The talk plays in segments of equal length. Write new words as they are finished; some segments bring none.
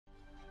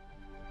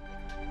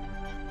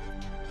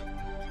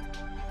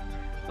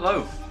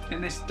Hello,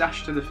 in this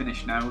dash to the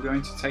finish now we're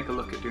going to take a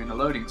look at doing a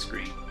loading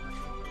screen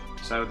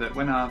so that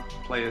when our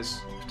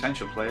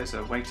potential players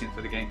are waiting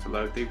for the game to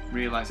load, they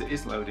realise it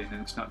is loading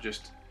and it's not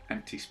just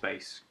empty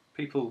space.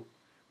 People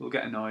will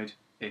get annoyed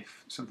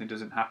if something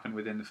doesn't happen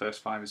within the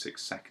first 5 or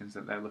 6 seconds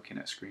that they're looking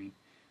at a screen.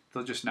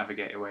 They'll just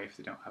navigate away if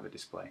they don't have a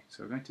display.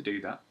 So we're going to do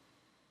that.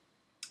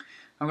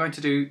 I'm going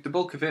to do the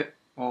bulk of it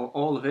or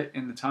all of it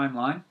in the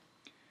timeline.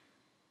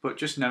 But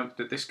just note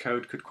that this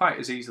code could quite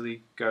as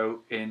easily go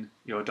in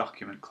your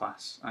document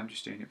class. I'm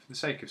just doing it for the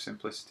sake of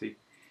simplicity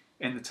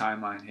in the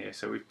timeline here.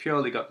 So we've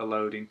purely got the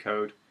loading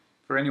code.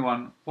 For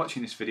anyone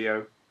watching this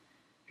video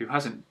who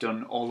hasn't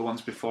done all the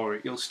ones before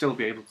it, you'll still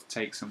be able to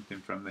take something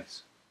from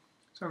this.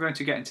 So I'm going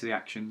to get into the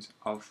actions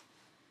of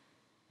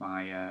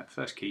my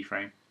first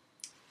keyframe.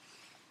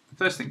 The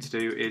first thing to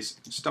do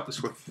is stop the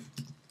Swift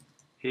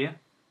here.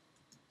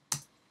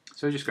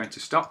 So we're just going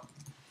to stop.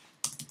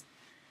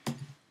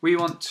 We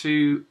want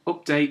to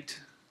update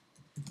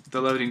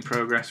the loading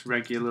progress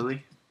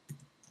regularly.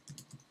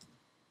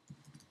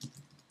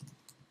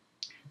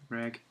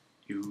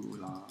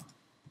 Regular.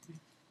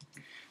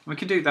 We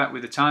can do that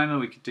with a timer,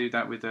 we could do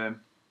that with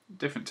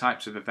different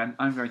types of event.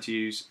 I'm going to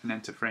use an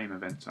enter frame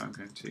event, so I'm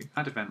going to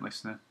add event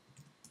listener,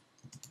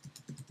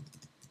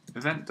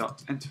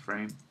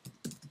 event.enterFrame,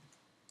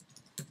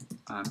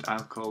 and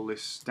I'll call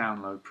this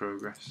download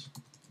progress.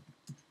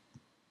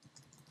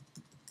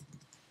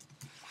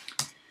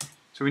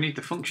 So we need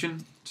the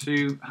function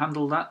to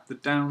handle that, the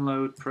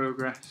download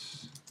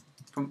progress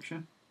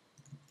function,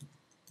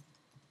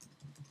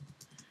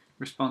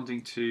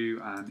 responding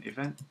to an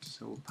event,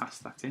 so we'll pass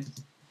that in.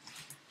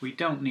 We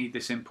don't need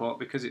this import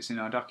because it's in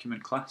our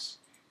document class.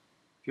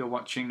 If you're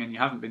watching and you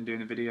haven't been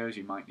doing the videos,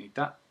 you might need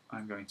that.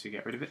 I'm going to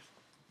get rid of it.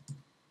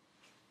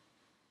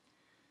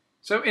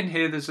 So in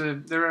here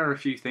there are a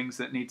few things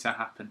that need to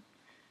happen.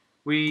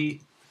 We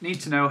need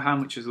to know how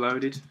much is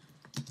loaded.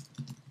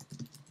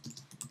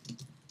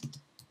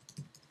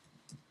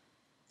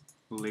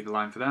 We'll leave a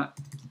line for that.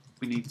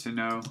 We need to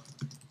know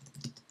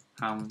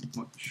how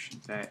much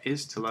there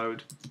is to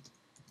load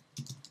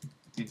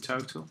in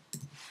total.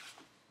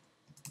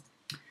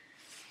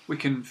 We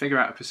can figure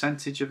out a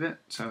percentage of it,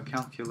 so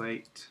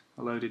calculate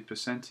a loaded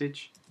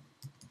percentage.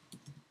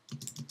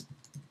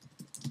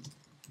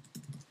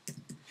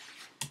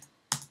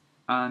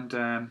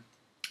 And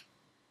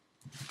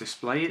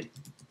display it.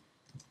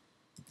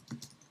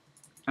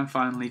 And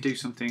finally do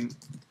something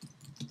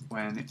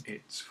when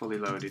it's fully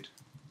loaded.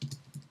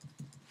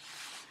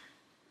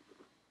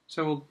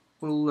 So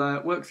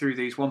we'll work through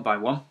these one by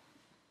one.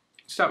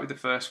 Start with the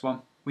first one.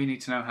 We need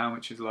to know how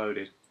much is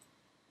loaded.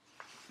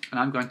 And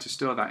I'm going to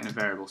store that in a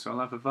variable. So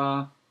I'll have a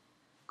var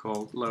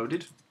called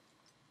loaded.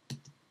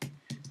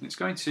 And it's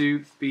going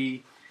to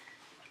be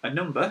a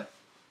number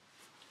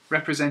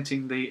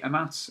representing the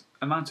amount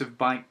of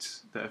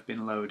bytes that have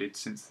been loaded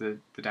since the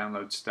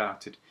download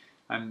started.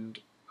 And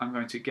I'm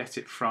going to get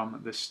it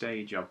from the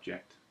stage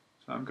object.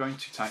 So I'm going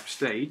to type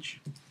stage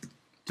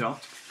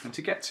dot, and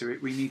to get to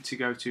it we need to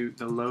go to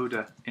the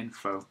loader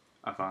info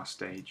of our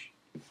stage.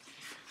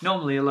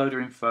 Normally a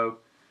loader info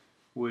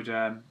would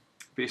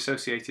be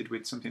associated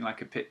with something like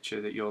a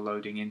picture that you're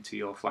loading into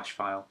your flash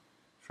file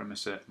from a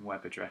certain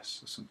web address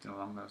or something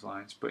along those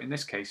lines, but in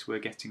this case we're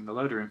getting the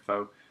loader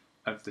info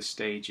of the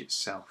stage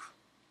itself.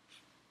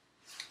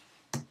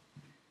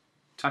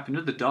 Type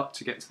another dot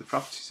to get to the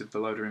properties of the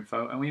loader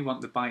info, and we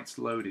want the bytes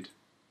loaded.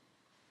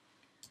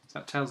 So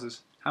that tells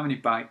us how many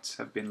bytes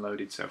have been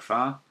loaded so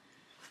far.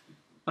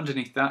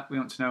 Underneath that we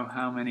want to know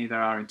how many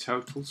there are in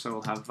total, so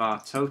we'll have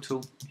var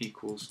total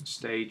equals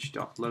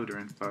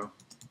stage.loaderinfo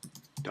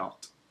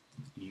dot,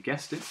 you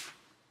guessed it,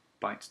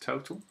 bytes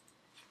total.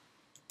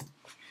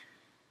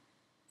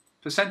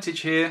 Percentage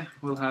here,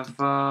 we'll have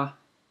var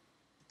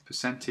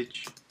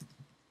percentage,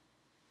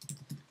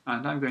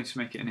 and I'm going to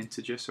make it an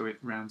integer so it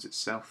rounds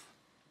itself.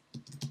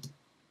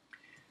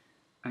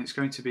 And it's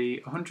going to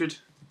be 100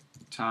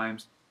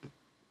 times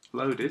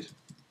loaded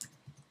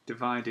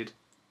divided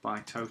by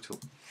total.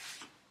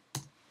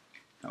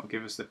 That will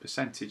give us the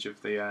percentage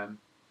of the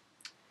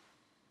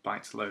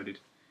bytes loaded.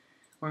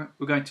 We're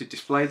going to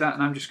display that,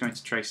 and I'm just going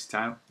to trace it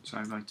out. So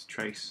I'm going to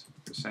trace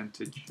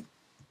percentage.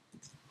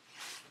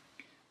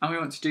 And we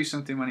want to do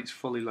something when it's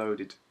fully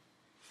loaded.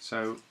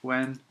 So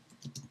when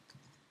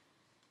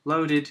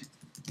loaded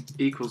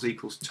equals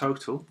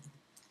total,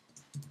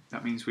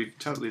 that means we've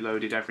totally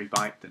loaded every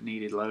byte that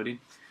needed loading.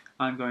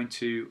 I'm going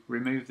to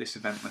remove this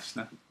event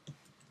listener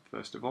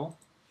first of all.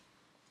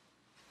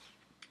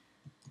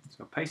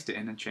 So paste it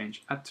in and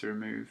change add to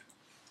remove,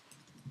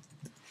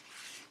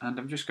 and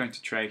I'm just going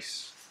to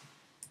trace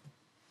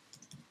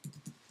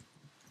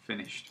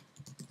finished.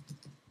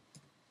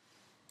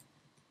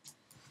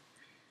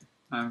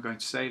 I'm going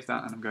to save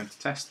that and I'm going to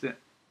test it,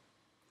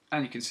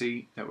 and you can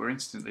see that we're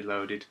instantly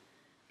loaded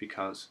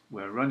because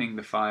we're running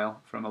the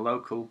file from a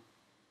local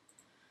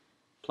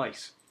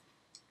place.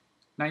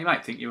 Now you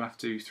might think you have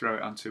to throw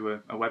it onto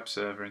a web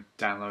server and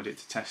download it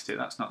to test it.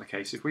 That's not the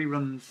case. If we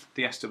run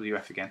the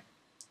SWF again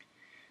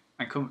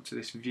and come up to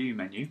this view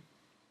menu,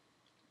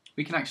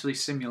 we can actually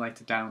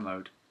simulate a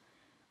download.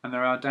 And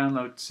there are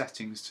download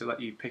settings to let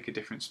you pick a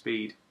different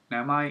speed.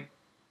 Now my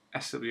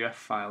SWF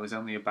file is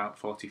only about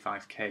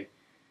 45k,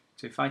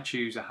 so if I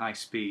choose a high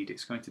speed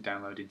it's going to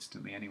download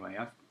instantly anyway.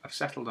 I've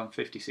settled on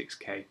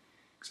 56k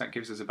because that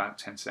gives us about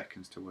 10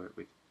 seconds to work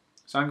with.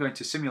 So I'm going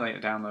to simulate a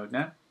download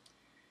now.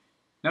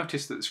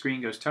 Notice that the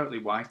screen goes totally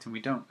white and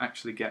we don't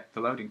actually get the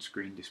loading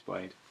screen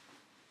displayed.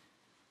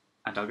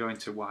 And I'll go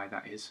into why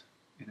that is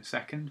in a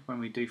second when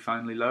we do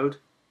finally load.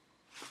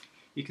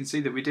 You can see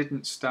that we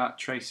didn't start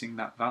tracing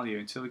that value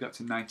until we got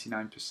to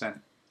 99%. So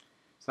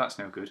that's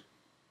no good.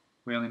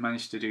 We only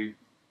managed to do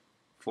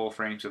 4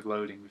 frames of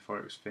loading before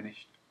it was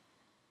finished.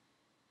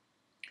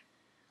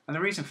 And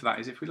the reason for that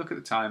is if we look at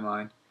the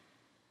timeline,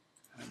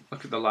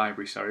 look at the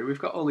library, sorry, we've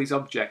got all these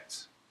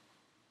objects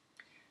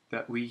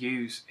that we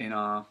use in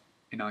our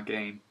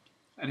game.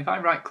 And if I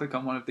right click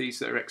on one of these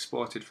that are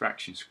exported for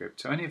ActionScript,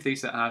 so any of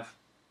these that have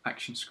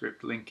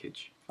ActionScript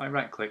linkage, if I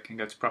right click and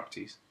go to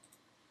properties,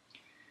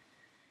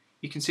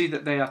 you can see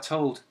that they are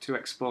told to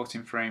export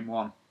in frame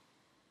 1.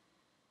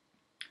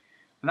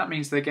 And that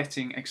means they're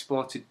getting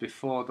exported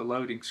before the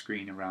loading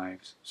screen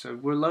arrives. So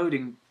we're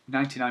loading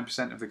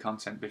 99% of the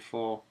content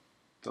before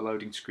the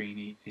loading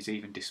screen is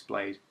even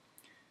displayed.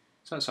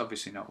 So that's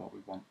obviously not what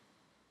we want.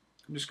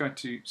 I'm just going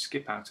to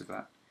skip out of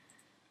that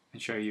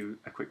and show you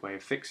a quick way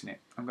of fixing it.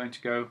 I'm going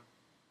to go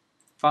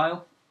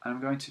File, and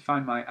I'm going to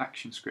find my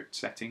ActionScript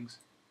settings.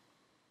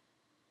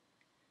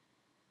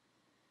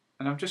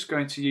 And I'm just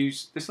going to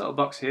use this little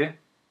box here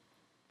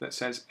that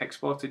says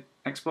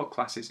export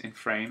classes in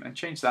frame and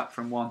change that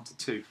from 1 to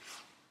 2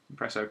 and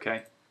press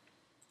OK.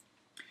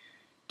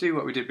 Do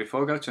what we did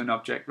before, go to an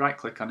object, right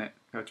click on it,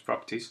 go to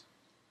properties.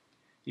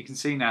 You can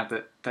see now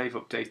that they've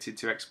updated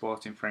to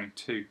export in frame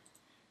 2.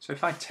 So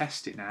if I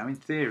test it now, in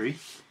theory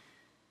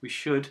we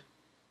should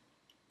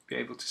be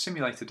able to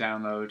simulate a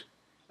download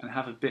and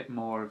have a bit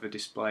more of a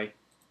display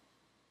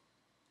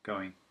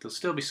going. There'll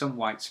still be some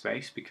white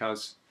space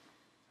because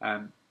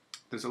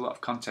there's a lot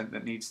of content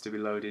that needs to be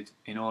loaded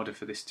in order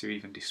for this to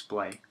even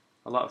display.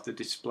 A lot of the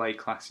display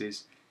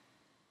classes,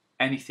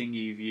 anything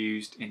you've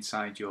used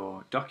inside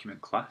your document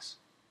class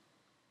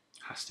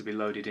has to be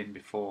loaded in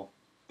before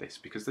this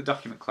because the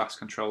document class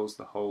controls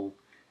the whole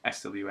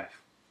SWF.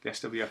 The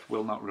SWF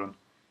will not run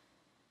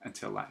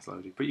until that's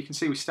loaded. But you can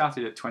see we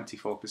started at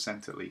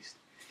 24% at least.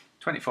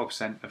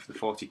 24% of the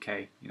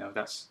 40k, you know,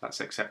 that's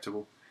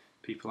acceptable.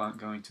 People aren't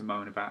going to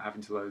moan about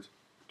having to load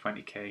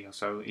 20k or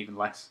so, even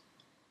less,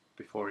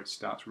 before it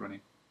starts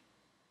running.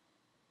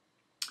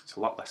 It's a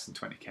lot less than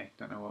 20k.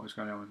 Don't know what was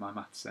going on with my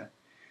maths there.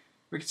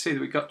 We can see that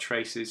we got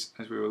traces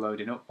as we were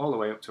loading up, all the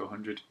way up to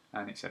 100,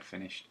 and it said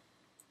finished.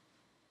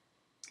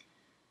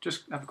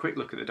 Just have a quick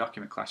look at the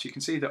document class. You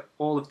can see that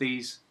all of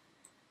these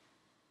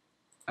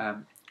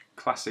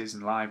classes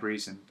and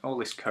libraries and all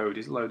this code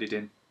is loaded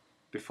in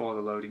before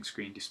the loading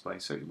screen display.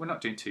 So we're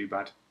not doing too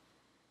bad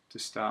to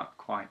start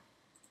quite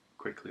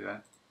quickly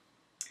there.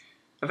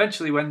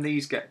 Eventually when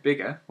these get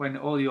bigger, when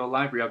all your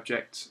library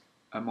objects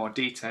are more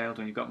detailed,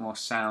 when you've got more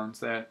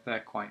sounds,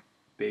 they're quite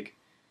big.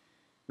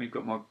 When you've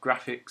got more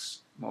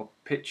graphics, more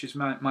pictures,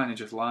 mine are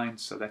just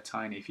lines so they're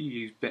tiny. If you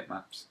use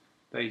bitmaps,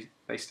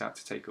 they start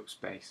to take up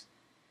space.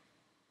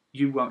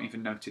 You won't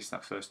even notice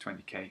that first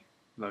 20k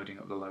loading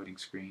up the loading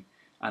screen,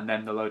 and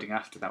then the loading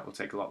after that will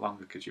take a lot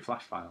longer because your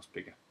flash file's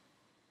bigger.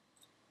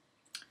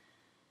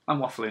 I'm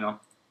waffling on,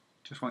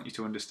 just want you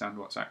to understand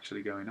what's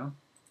actually going on.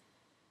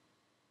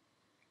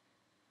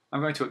 I'm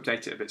going to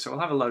update it a bit, so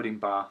we'll have a loading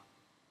bar,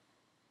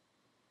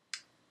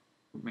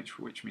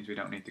 which means we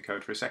don't need the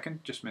code for a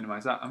second, just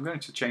minimise that. I'm going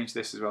to change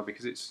this as well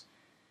because it's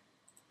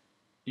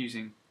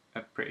using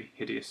a pretty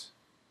hideous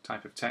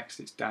type of text.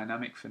 It's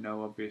dynamic for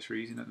no obvious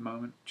reason at the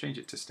moment. Change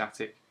it to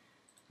static.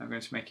 I'm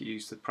going to make it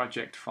use the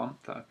project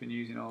font that I've been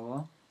using all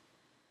along.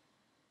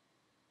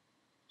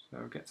 So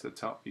get to the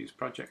top, use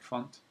project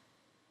font,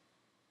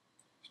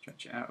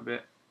 stretch it out a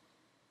bit,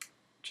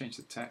 change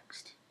the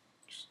text,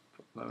 just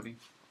put loading.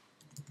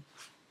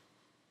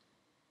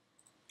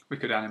 We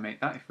could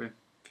animate that if we're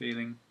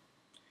feeling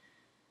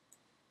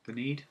the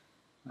need.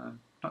 I'm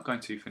not going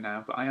to for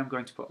now, but I am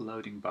going to put a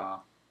loading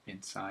bar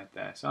inside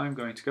there. So I'm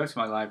going to go to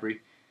my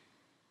library,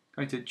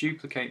 going to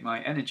duplicate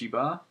my energy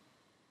bar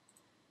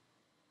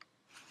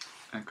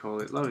and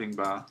call it loading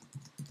bar.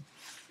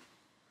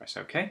 Press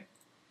OK.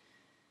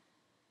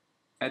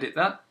 Edit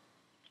that.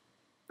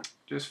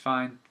 Just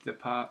find the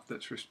part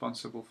that's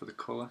responsible for the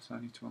colour, so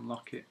I need to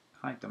unlock it,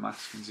 hide the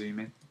mask and zoom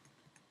in.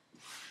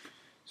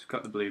 So I've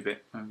got the blue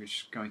bit, I'm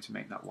just going to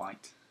make that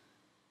white.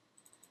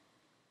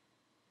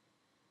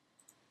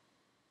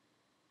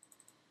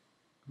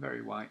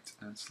 Very white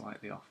and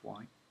slightly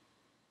off-white.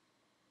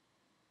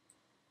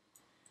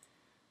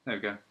 There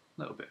we go, a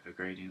little bit of a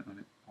gradient on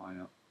it, why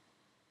not?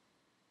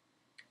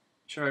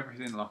 Show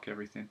everything, lock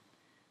everything.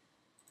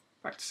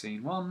 Back to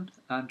scene 1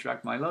 and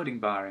drag my loading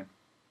bar in.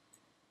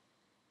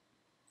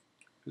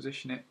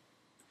 Position it,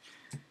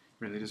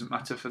 really doesn't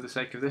matter for the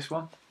sake of this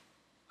one.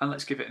 And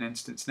let's give it an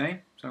instance name.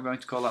 So I'm going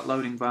to call that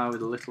loading bar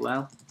with a little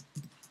l.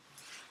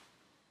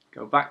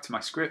 Go back to my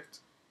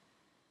script,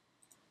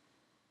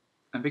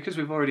 And because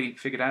we've already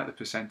figured out the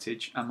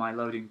percentage and my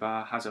loading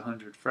bar has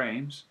 100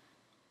 frames,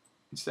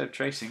 instead of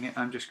tracing it,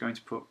 I'm just going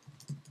to put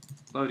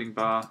loading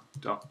bar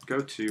dot go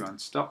to and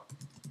stop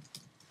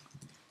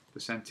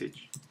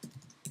percentage.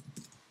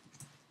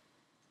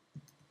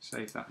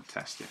 Save that and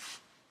test it.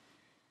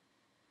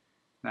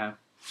 Now,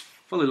 it's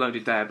fully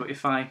loaded there, but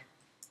if I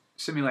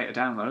simulate a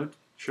download,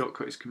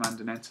 shortcut is Command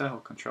and Enter or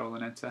Control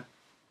and Enter,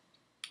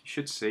 you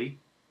should see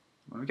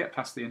when we get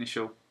past the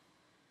initial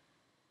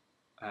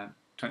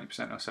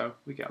 20% or so,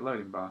 we get a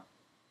loading bar.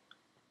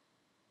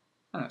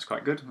 And that's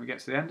quite good. We get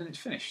to the end and it's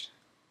finished.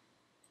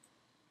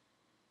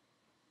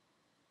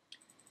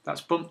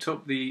 That's bumped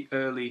up the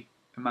early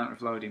amount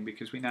of loading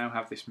because we now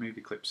have this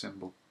movie clip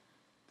symbol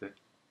that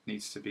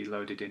needs to be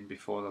loaded in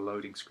before the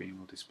loading screen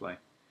will display.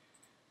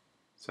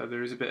 So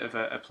there is a bit of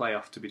a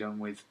play-off to be done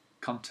with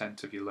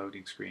content of your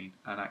loading screen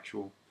and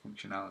actual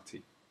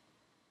functionality.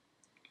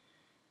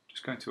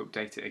 Just going to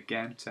update it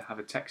again to have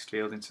a text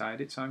field inside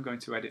it, so I'm going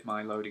to edit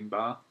my loading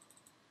bar,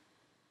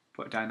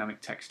 put a dynamic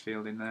text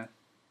field in there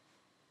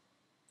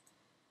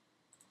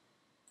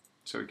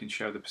so we can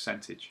show the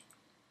percentage.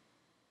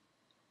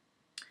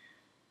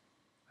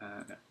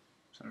 No,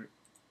 sorry,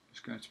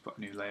 just going to put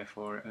a new layer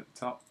for it at the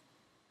top.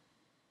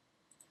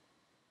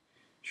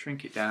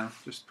 Shrink it down,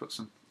 just put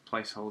some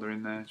placeholder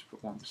in there, just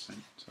put 1%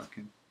 so I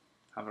can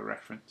have a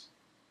reference.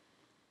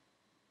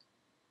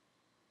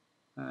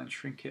 And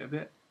shrink it a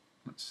bit.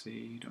 Let's see,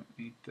 you don't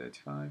need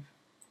 35.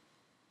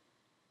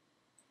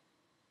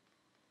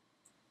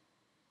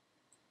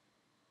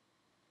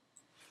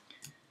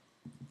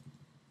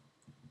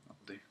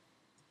 That'll do.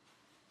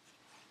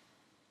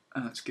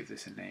 And let's give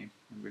this a name.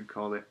 I'm going to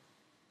call it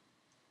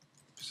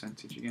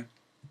percentage again.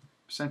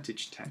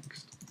 Percentage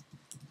text.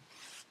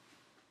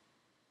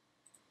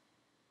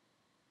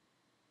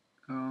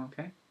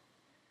 Okay.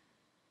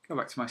 Go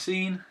back to my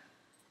scene.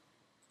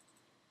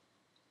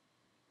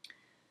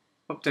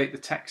 Update the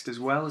text as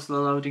well as the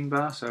loading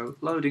bar. So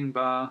loading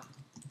bar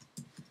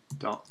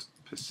dot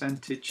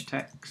percentage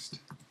text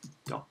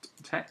dot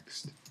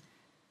text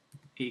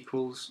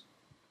equals.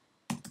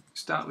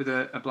 Start with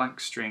a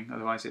blank string,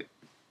 otherwise it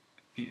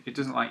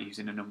doesn't like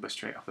using a number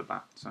straight off the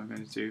bat. So I'm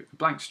going to do a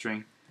blank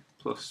string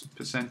plus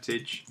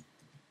percentage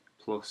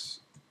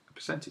plus a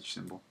percentage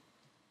symbol.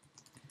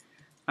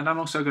 And I'm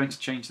also going to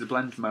change the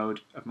blend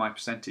mode of my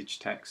percentage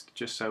text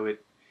just so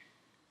it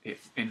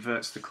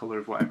inverts the colour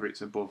of whatever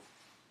it's above.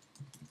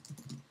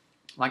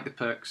 Like the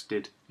perks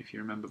did, if you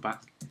remember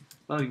back.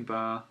 Loading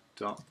bar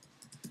dot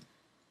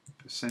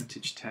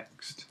percentage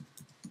text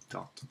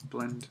dot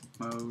blend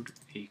mode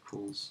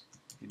equals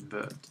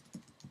invert.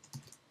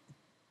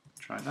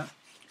 Try that.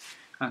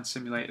 And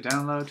simulate a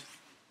download.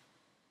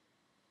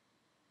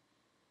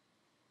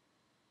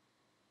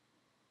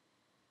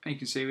 And you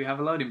can see we have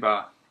a loading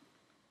bar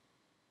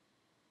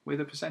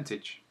with a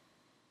percentage.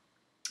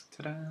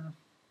 Ta-da!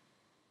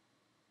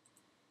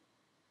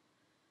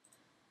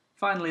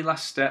 Finally,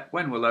 last step,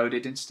 when we're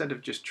loaded, instead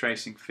of just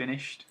tracing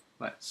finished,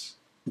 let's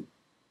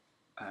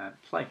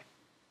play.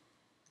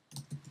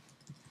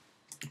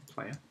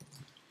 Player.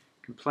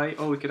 We can play,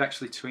 or we could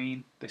actually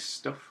tween this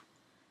stuff.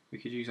 We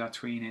could use our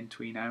tween in,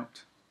 tween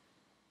out.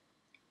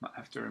 Might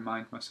have to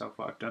remind myself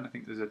what I've done. I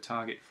think there's a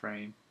target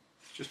frame.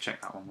 Just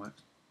check that one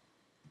works.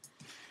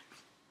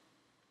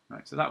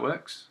 Right, so that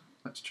works.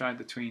 Let's try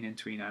the tween in,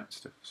 tween out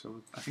stuff.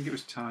 So I think it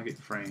was target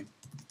frame.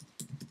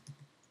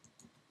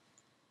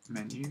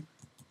 Menu.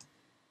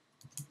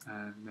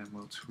 And then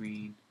we'll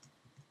tween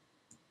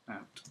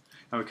out.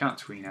 No, we can't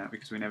tween out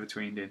because we never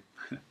tweened in.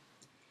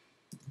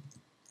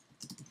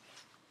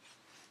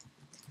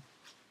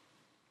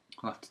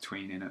 We'll have to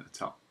tween in at the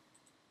top.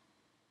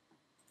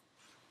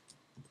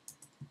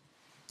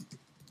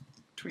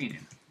 Tween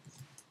in.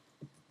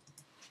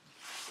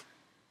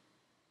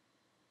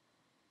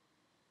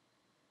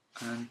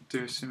 And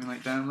do a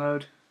simulate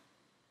download.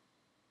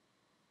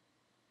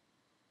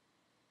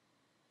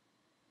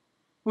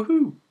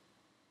 Woohoo!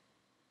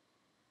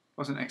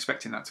 Wasn't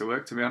expecting that to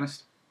work, to be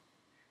honest.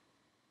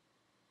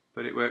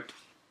 But it worked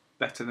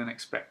better than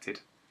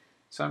expected.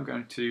 So I'm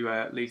going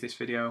to leave this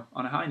video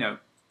on a high note.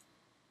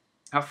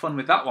 Have fun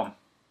with that one.